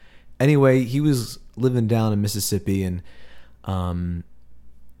hogs. Anyway, he was living down in Mississippi, and the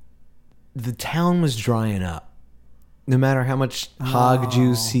town was drying up. No matter how much hog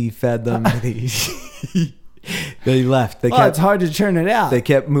juice he fed them, they left. It's hard to churn it out. They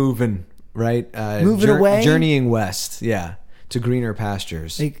kept moving, right? Moving away? Journeying west, yeah, to greener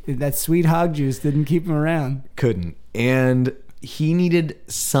pastures. That sweet hog juice didn't keep him around. Couldn't. And he needed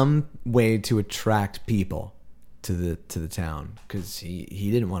some way to attract people to the town because he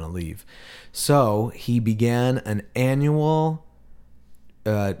didn't want to leave. So he began an annual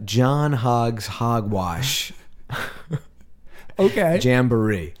John Hogg's Hogwash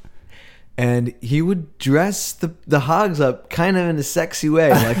jamboree. And he would dress the hogs up kind of in a sexy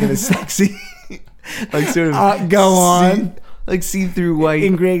way, like in a sexy, like sort of go on, like see-through white,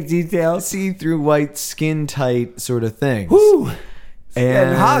 in great detail, see-through white, skin tight sort of things. Woo!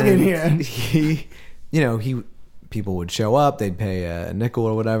 And hog in here. People would show up, they'd pay a nickel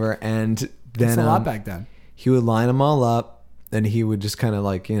or whatever, and then that's a lot back then. He would line them all up, and he would just kind of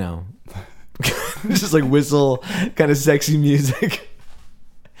like just like whistle kind of sexy music.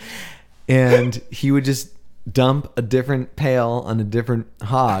 And he would just dump a different pail on a different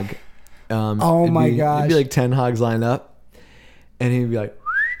hog. Oh my gosh. It'd be like 10 hogs lined up. And he'd be like...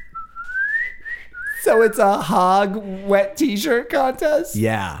 So it's a hog wet t-shirt contest?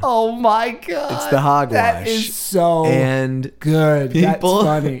 Yeah. Oh my God. It's the hogwash. That is so and good. People,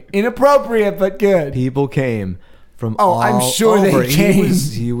 that's funny. Inappropriate, but good. People came from Oh, I'm all sure they over. came.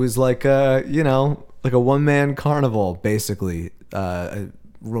 He was like a, like a one-man carnival, basically. A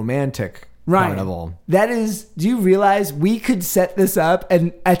romantic carnival. That is, do you realize we could set this up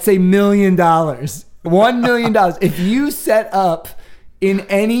and at say $1 million, $1 million. If you set up in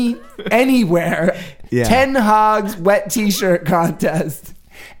anywhere, Yeah. 10 hogs wet t-shirt contest,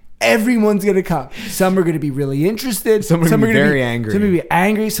 everyone's going to come. Some are going to be really interested. Some are gonna be gonna very angry. Some are going to be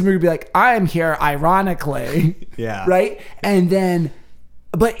angry. Some are going to be like, I'm here ironically. Yeah. Right? And then,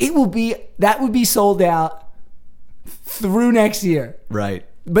 but that would be sold out through next year. Right.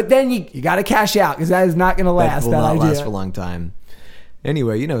 But then you got to cash out because that is not going to last. That will not idea. last for a long time.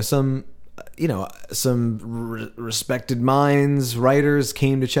 Anyway, some respected minds, writers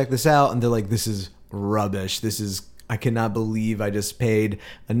came to check this out, and they're like, "This is rubbish. I cannot believe I just paid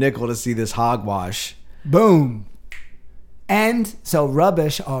a nickel to see this hogwash." Boom. And so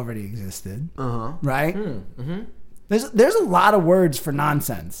rubbish already existed, right? Mm-hmm. There's a lot of words for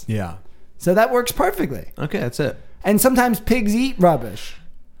nonsense, Yeah. so that works perfectly. Okay, that's it. And sometimes pigs eat rubbish,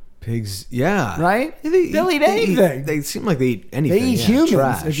 Pigs, yeah. right? They'll eat anything. They seem like they eat anything. They eat yeah, humans.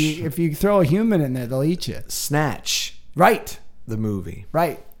 Trash. If you throw a human in there, they'll eat you. Snatch, Right. the movie.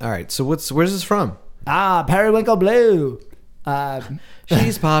 Right. All right, so where's this from? Periwinkle Blue.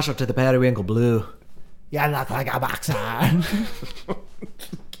 She's partial to the periwinkle blue. You look like a boxer.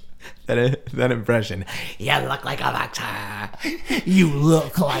 That impression. You look like a boxer. You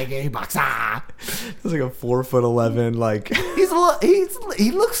look like a boxer. It's like a 4'11", like.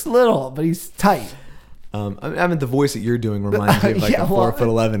 He looks little, but he's tight. I mean, the voice that you're doing reminds me of like Yeah, a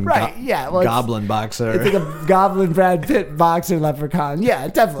 4'11", right, yeah, well, goblin boxer. It's like a goblin Brad Pitt boxer leprechaun. Yeah,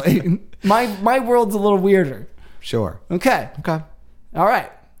 definitely. My world's a little weirder. Sure. Okay. Okay. All right.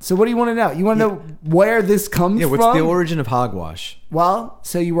 So what do you want to know? You want to know where this comes Yeah. from? What's the origin of hogwash? Well,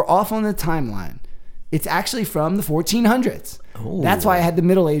 so you were off on the timeline. It's actually from the 1400s. Oh. That's why I had the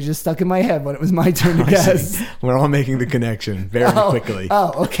Middle Ages stuck in my head when it was my turn to guess. We're all making the connection very quickly.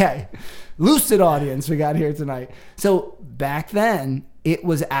 Oh, okay. Lucid audience we got here tonight. So back then, it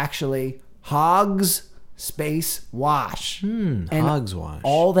was actually hogs space wash. And Hogs wash.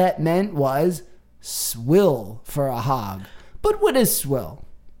 all that meant was swill for a hog. But what is swill?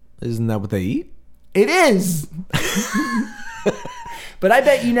 Isn't that what they eat? It is. But I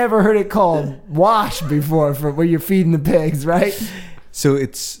bet you never heard it called wash before for where you're feeding the pigs, right? So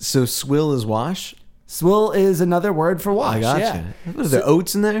swill is wash? Swill is another word for wash. I gotcha. Yeah. What, are there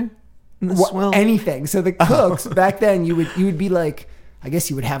oats in there? In the swill? Anything. So the cooks back then, you would be like, I guess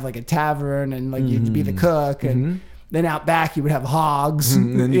you would have like a tavern and like you'd be the cook, and then out back you would have hogs.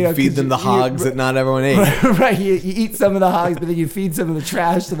 And then you feed them the hogs that not everyone ate. Right, you eat some of the hogs, but then you feed some of the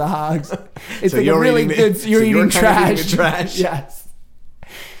trash to the hogs. It's So like a you're really eating good. the- You're so eating you're kind of trash. eating the trash? Yes.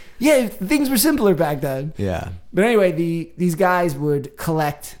 Yeah, things were simpler back then. Yeah. But anyway, these guys would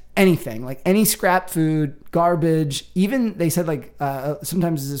collect anything, like any scrap food, garbage. Even they said like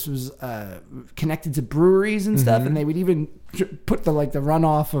sometimes this was connected to breweries and stuff, and they would even put the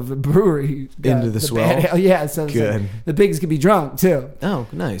runoff of the brewery Into the swill? bad ale. Yeah, so it's Good. like, the pigs could be drunk too. Oh,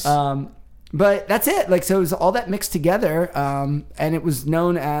 nice. But that's it. Like, so it was all that mixed together, and it was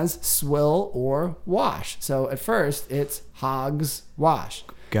known as swill or wash. So at first, it's hogs wash.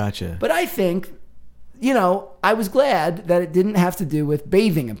 Gotcha. But I think, I was glad that it didn't have to do with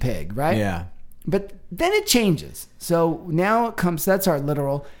bathing a pig, right? Yeah. But then it changes. So now it comes, that's our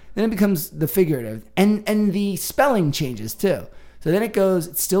literal, then it becomes the figurative. And the spelling changes too. So then it goes,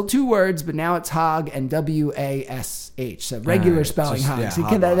 it's still two words, but now it's hog and W-A-S-H. So regular Alright, spelling so, hog. yeah, So you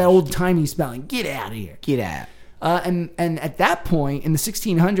get that hogwash. old timey spelling. Get out of here. Get out. And at that point, in the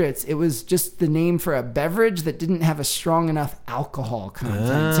 1600s, it was just the name for a beverage that didn't have a strong enough alcohol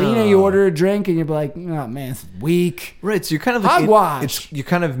content. So, you order a drink and you're like, oh, man, it's weak. Right. So you're kind of Hogwash. You're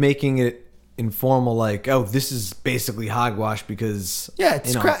kind of making it informal, like, oh, this is basically hogwash because Yeah,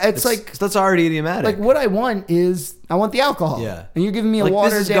 it's like that's already idiomatic. like what I want is I want the alcohol. Yeah. And you're giving me a Like,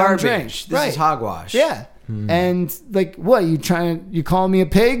 watered this is down garbage. drink. This right. is hogwash. Yeah. And like, what, you call me a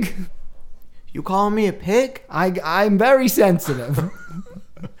pig? You calling me a pig? I'm very sensitive.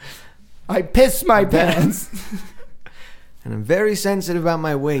 I piss my pants. And I'm very sensitive about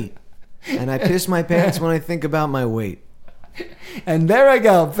my weight. And I piss my pants when I think about my weight. And there I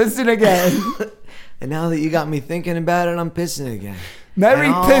go, pissing again. And now that you got me thinking about it, I'm pissing again. Merry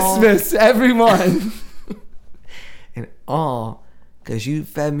And all- Pissmas, everyone. And all because you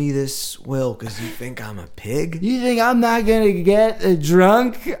fed me this swill because you think I'm a pig? You think I'm not going to get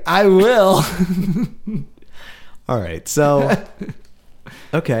drunk? I will. All right, so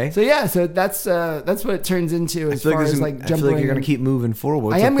Okay. So yeah, so that's what it turns into as far as like I jumping. feel like you're gonna keep moving forward.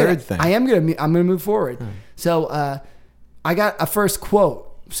 What's the third thing? I'm gonna move forward. So I got a first quote.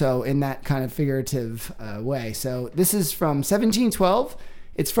 So in that kind of figurative way. So this is from 1712.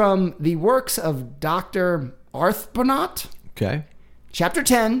 It's from the works of Dr. Arthbonot. Okay. Chapter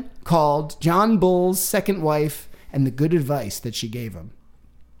 10, called John Bull's Second Wife and the Good Advice That She Gave Him.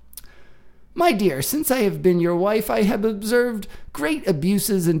 My dear, since I have been your wife, I have observed great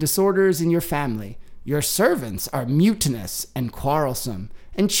abuses and disorders in your family. Your servants are mutinous and quarrelsome,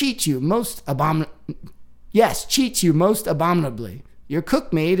 and cheat you most abominably. Your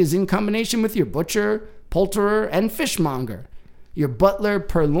cookmaid is in combination with your butcher, poulterer, and fishmonger. Your butler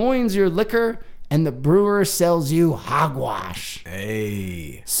purloins your liquor, and the brewer sells you hogwash.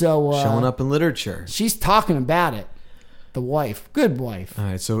 Hey. So showing up in literature. She's talking about it. The wife. Good wife. All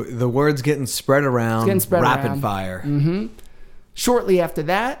right, so the word's getting spread around. Rapid fire. Mm-hmm. Shortly after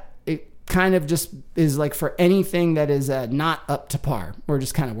that, it kind of just is like for anything that is not up to par or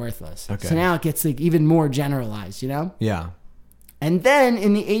just kind of worthless. Okay. So now it gets like even more generalized, you know? Yeah. And then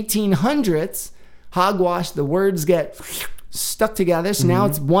in the 1800s, hogwash, the words get stuck together. So now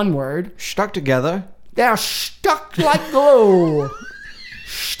it's one word. Stuck together. They're stuck like glue.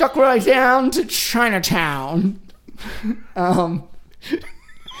 Stuck right down to Chinatown.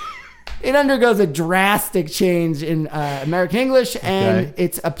 It undergoes a drastic change in American English, and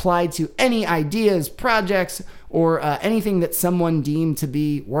it's applied to any ideas, projects, or anything that someone deemed to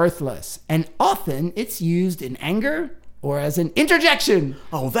be worthless. And often it's used in anger or as an interjection.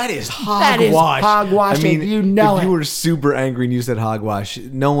 Oh, that is hogwash. That is hogwash, I mean, and you know if it. you were super angry and you said hogwash,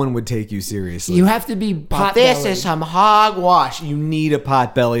 no one would take you seriously. You have to be pot This belly. is some hogwash. You need a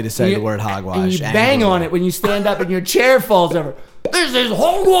pot belly to say the word hogwash. And you bang on it when you stand up and your chair falls over. This is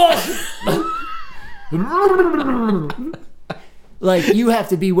hogwash. Like you have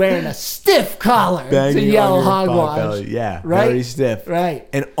to be wearing a stiff collar Banging to yell on your pot hogwash. belly. Yeah, right? very stiff. Right.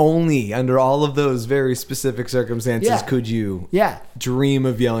 And only under all of those very specific circumstances could you dream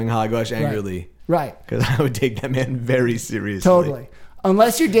of yelling hogwash angrily. Right. Because I would take that man very seriously. Totally.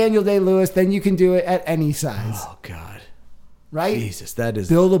 Unless you're Daniel Day-Lewis, then you can do it at any size. Oh, God. Right? Jesus, that is...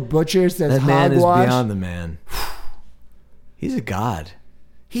 Bill the Butcher says that man hogwash. is beyond the man. He's a god.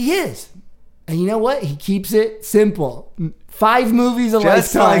 He is. And you know what? He keeps it simple. 5 movies a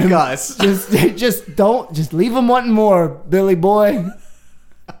Just lifetime. like us. Just leave him wanting more, Billy boy.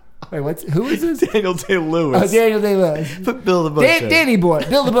 Wait, who is this? Daniel Day-Lewis. Oh, Daniel Day-Lewis. Put Bill the Butcher. Danny boy,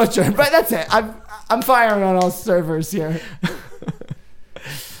 Bill the Butcher. Right, that's it. I'm firing on all servers here.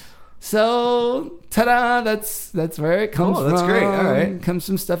 So, ta-da! That's where it comes from. That's great. All right, comes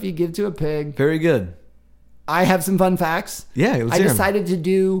from stuff you give to a pig. Very good. I have some fun facts. Yeah, let's I hear 'em. decided to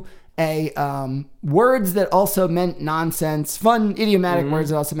do a words that also meant nonsense, fun idiomatic words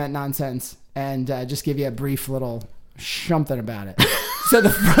that also meant nonsense, and just give you a brief little something about it. So the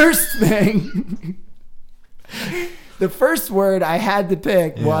first thing, the first word I had to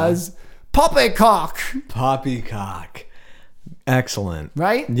pick was poppycock. Poppycock. Excellent.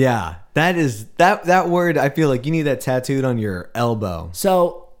 Right? Yeah. That is that word. I feel like you need that tattooed on your elbow.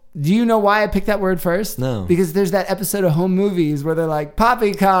 So, do you know why I picked that word first? No. Because there's that episode of Home Movies where they're like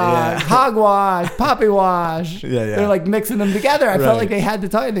poppycock, hogwash, poppywash. Yeah. They're like mixing them together. I felt Right. like they had to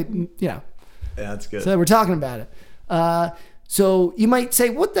tell you that, Yeah, that's good. So we're talking about it. So you might say,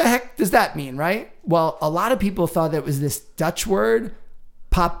 what the heck does that mean, right? Well, a lot of people thought that it was this Dutch word,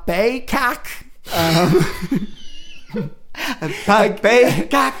 poppycock.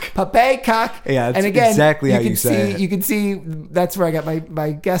 Poppycock. Yeah, that's and again, exactly how you say it. You can see that's where I got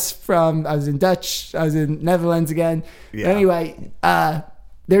my guess from. I was in Dutch. I was in Netherlands again. Yeah. Anyway,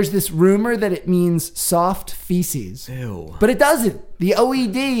 there's this rumor that it means soft feces. Ew. But it doesn't. The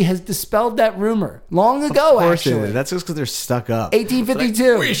OED has dispelled that rumor long ago, Of course actually. it is. That's just because they're stuck up.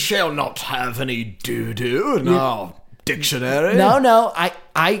 1852. We shall not have any doo-doo in our dictionary. No.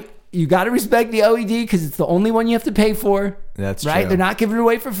 You got to respect the OED because it's the only one you have to pay for. That's right. true. They're not giving it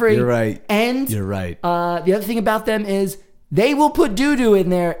away for free. You're right. And You're right. The other thing about them is they will put doo-doo in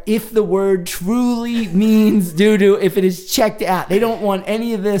there if the word truly means doo-doo, if it is checked out. They don't want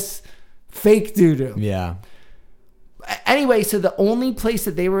any of this fake doo-doo. Yeah. Anyway, so the only place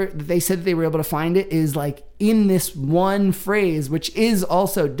that they said that they were able to find it is like in this one phrase, which is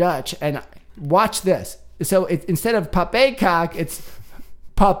also Dutch. And watch this. So instead of poppycock, it's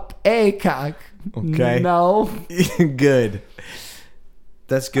poppycock. Okay. No. Good.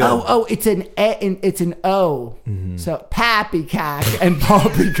 That's good. Oh, it's an O. Mm-hmm. So poppycock and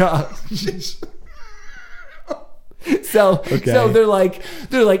poppycock. So they're like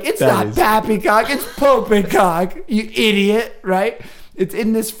it's That not is- poppycock, it's poppycock, you idiot, right? It's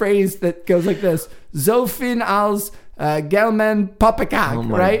in this phrase that goes like this: "Zofin als Gelman Popekak," Oh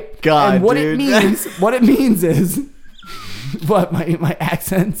my right? God, and what dude. what it means is, what my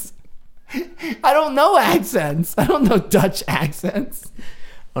accents? I don't know accents. I don't know Dutch accents.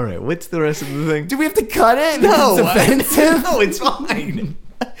 All right, what's the rest of the thing? Do we have to cut it? No, It's offensive. No, it's fine.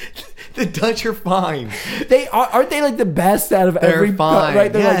 The Dutch are fine. They aren't they like the best out of every fine.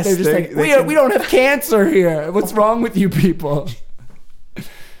 right? They're Yes, they're just they like can- we don't have cancer here. What's wrong with you people?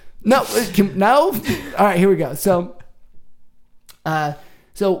 No, no. All right, here we go. So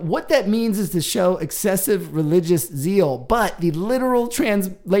what that means is to show excessive religious zeal, but the literal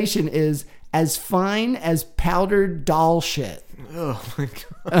translation is as fine as powdered doll shit. Oh my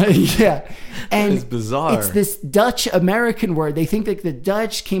God. Yeah, and is bizarre. It's this Dutch American word. They think that the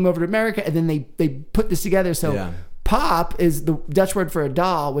Dutch came over to America and then they put this together. So Yeah. pop is the Dutch word for a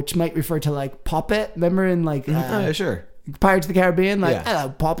doll, which might refer to like puppet. Remember in like Yeah, sure. Pirates of the Caribbean, like Yeah. hello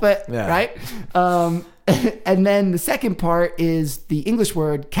puppet, Yeah. right? And then the second part is the English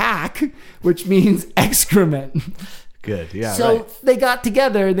word cack, which means excrement. Good. Yeah. So right. they got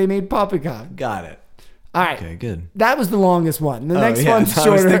together and they made poppycock. Got it. All right. Okay. Good. That was the longest one. The next yeah, one's I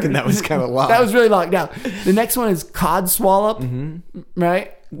shorter. was thinking that was kind of long. That was really long. Now, the next one is cod swallop,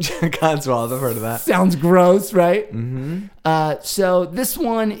 right? Codswallop. I've heard of that. Sounds gross, right? Mm-hmm. So this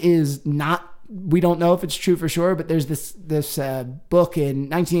one is not. We don't know if it's true for sure, but there's this book in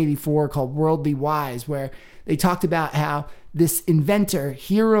 1984 called Worldly Wise where they talked about how this inventor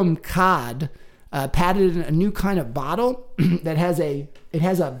Hiram Cod patented a new kind of bottle that has a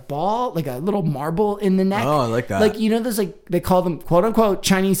ball, like a little marble in the neck. Oh, I like that. Like, you know, there's like, they call them quote unquote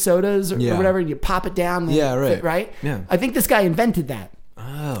Chinese sodas or Yeah. whatever, and you pop it down. And Yeah, it right. fit, right? Yeah. I think this guy invented that.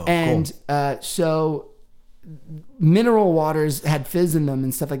 Oh, And cool. So mineral waters had fizz in them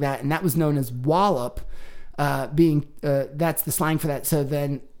and stuff like that, and that was known as wallop, that's the slang for that. So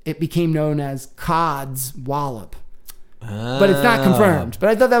then it became known as cod's wallop. But it's not confirmed. But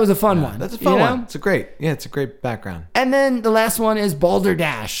I thought that was a fun one. That's a fun you know? one. It's a great background. And then the last one is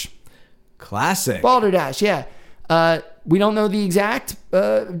balderdash. Classic. Balderdash, yeah. We don't know the exact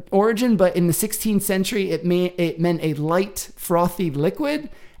origin, but in the 16th century, it meant a light, frothy liquid,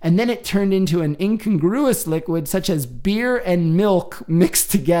 and then it turned into an incongruous liquid, such as beer and milk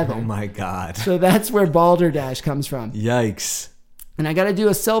mixed together. Oh my God. So that's where balderdash comes from. Yikes. And I got to do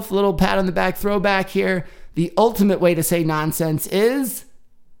a self little pat on the back throwback here. The ultimate way to say nonsense is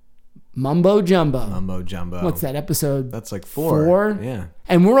mumbo jumbo. Mumbo jumbo. What's that episode? That's like 4. 4? Yeah.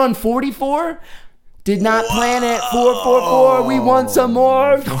 And we're on 44? Did not plan it. 444. We want some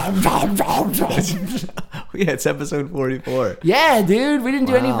more. Yeah, it's episode 44. Yeah, dude. We didn't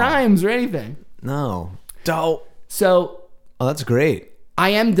do any Wow. rhymes or anything. No. Dope. So Oh, that's great. I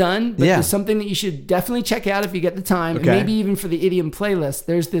am done, but Yeah. there's something that you should definitely check out if you get the time. And Okay. maybe even for the idiom playlist.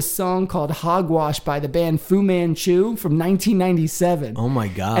 There's this song called Hogwash by the band Fu Manchu from 1997. Oh my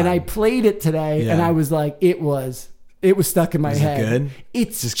God. And I played it today, Yeah. and I was like, it was stuck in my it head. good?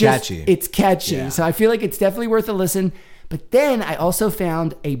 It's Just just catchy. It's catchy. Yeah. So I feel like it's definitely worth a listen. But then I also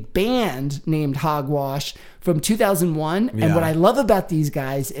found a band named Hogwash from 2001. And Yeah. what I love about these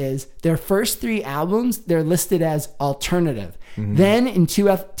guys is their first 3 albums, they're listed as alternative. Mm-hmm. Then in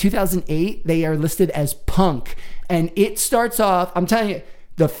 2008, they are listed as punk. And it starts off, I'm telling you,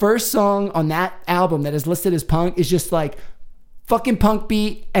 the first song on that album that is listed as punk is just like fucking punk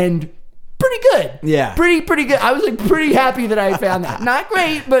beat and pretty good. Yeah. Pretty good. I was like pretty happy that I found that. Not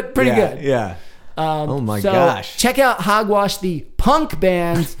great, but pretty Yeah, good. Yeah. Oh my So gosh. check out Hogwash, the punk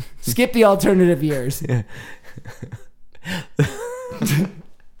band. Skip the alternative years.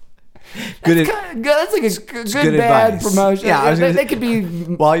 Good. That's like a good good bad advice. promotion. Yeah, I was gonna they say- could be.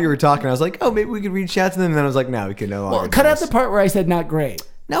 While you were talking, I was like, oh, maybe we could reach out to them. And then I was like, no, we can no longer. Well, do cut out this. the part where I said not great.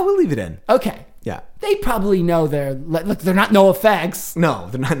 No, we'll leave it in. Okay. Yeah. They probably know look, they're not no effects. No,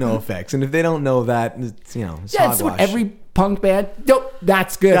 they're not no effects. And if they don't know that, it's, it's Yeah, it's what hogwash. every punk band. Nope,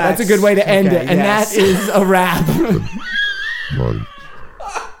 that's good. That's a That's- good way to end okay, it. And yes. that is a wrap. 9,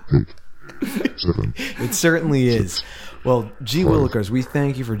 8, 7, It certainly is. Well, G. Willikers, we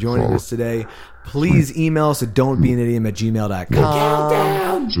thank you for joining us today. Please email us at don'tbeanidiom@gmail.com.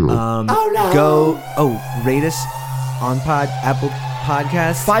 Countdown. 0. Oh no. Go, rate us on Apple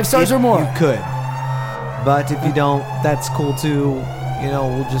Podcasts. 5 stars if or more. You could. But if you don't, that's cool too.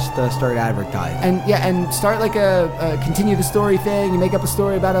 We'll just start advertising. And start like a continue the story thing. You make up a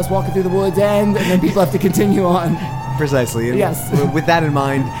story about us walking through the woods and then people have to continue on. Precisely. And Yes. With that in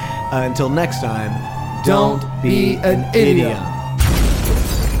mind, until next time, Don't be an idiot.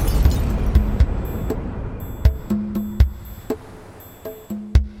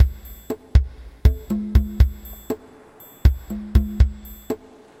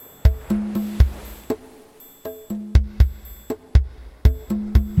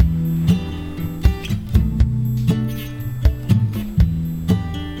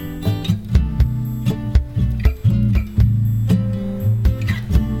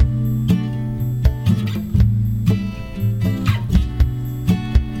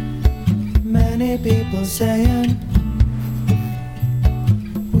 many people saying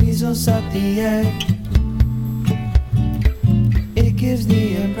weasel suck the egg. It gives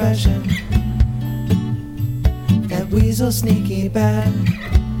the impression that weasel sneaky bad.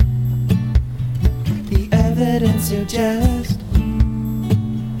 The evidence suggests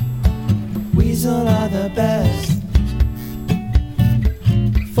weasel are the best.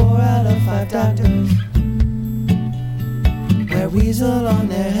 4 out of 5 doctors wear weasel on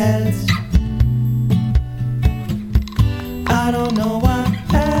their heads. I don't know why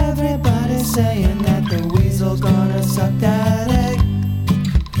everybody's saying that the weasel's gonna suck that egg.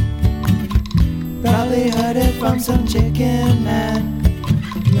 Probably heard it from some chicken man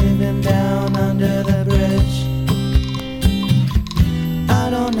living down under the bridge. I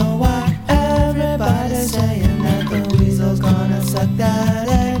don't know why everybody's saying that the weasel's gonna suck that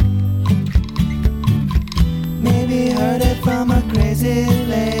egg. Maybe heard it from a crazy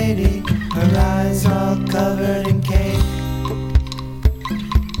lady, her eyes all covered in cake.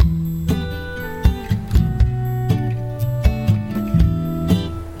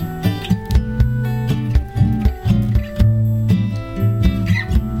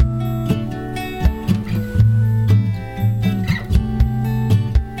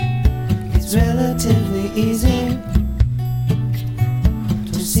 It's relatively easy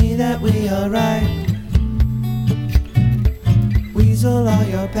to see that we are right. Weasel are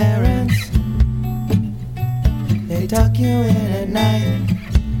your parents, they tuck you in at night.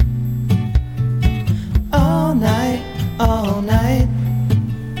 All night, all night,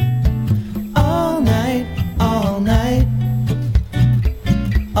 all night, all night,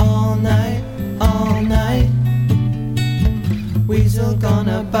 all night, all night. Weasel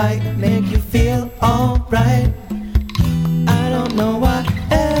gonna bite, make you feel alright. I don't know why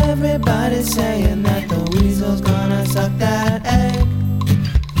everybody's saying that the weasel's gonna suck that egg.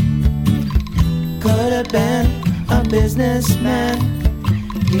 Could have been a businessman,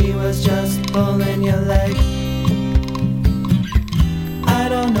 he was just pulling your leg. I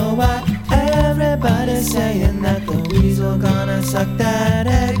don't know why everybody's saying that the weasel gonna suck that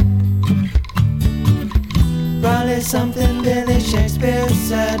egg. Probably something Billy Shakespeare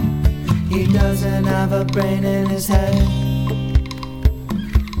said, he doesn't have a brain in his head.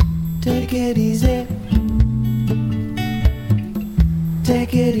 Take it easy,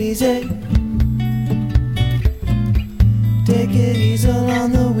 take it easy, take it easy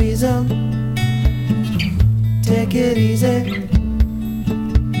on the weasel. Take it easy,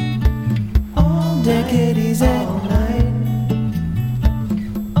 take it easy all night.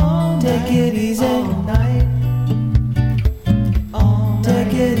 Take it easy all night.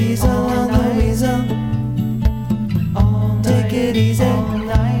 Take it easy on the weasel. Take it easy all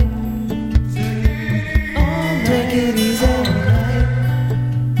night. Take it easy all night.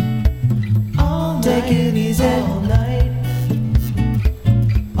 Take it easy all night.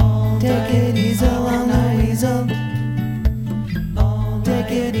 Take it easy on the weasel.